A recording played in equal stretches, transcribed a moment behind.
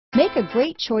Make a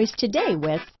great choice today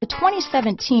with the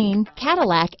 2017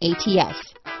 Cadillac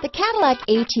ATS. The Cadillac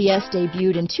ATS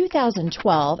debuted in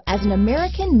 2012 as an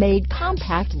American-made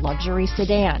compact luxury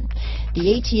sedan.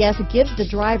 The ATS gives the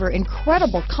driver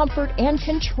incredible comfort and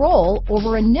control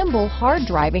over a nimble,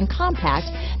 hard-driving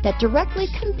compact that directly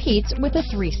competes with the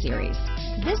 3 Series.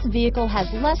 This vehicle has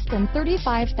less than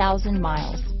 35,000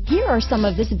 miles. Here are some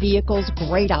of this vehicle's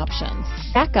great options: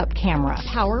 backup camera,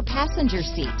 power passenger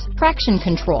seat, traction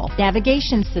control,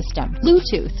 navigation system,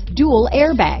 Bluetooth, dual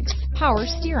airbags, power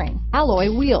steering, alloy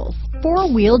wheels,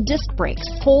 4-wheel disc brakes,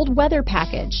 cold weather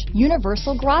package,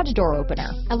 universal garage door opener,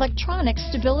 electronic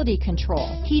stability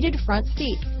control, heated front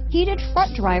seats, heated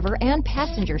front driver and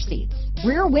passenger seats,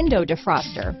 rear window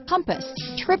defroster, compass,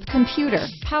 trip computer,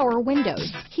 power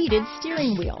windows, heated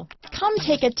steering wheel. Come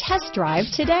take a test drive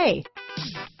today.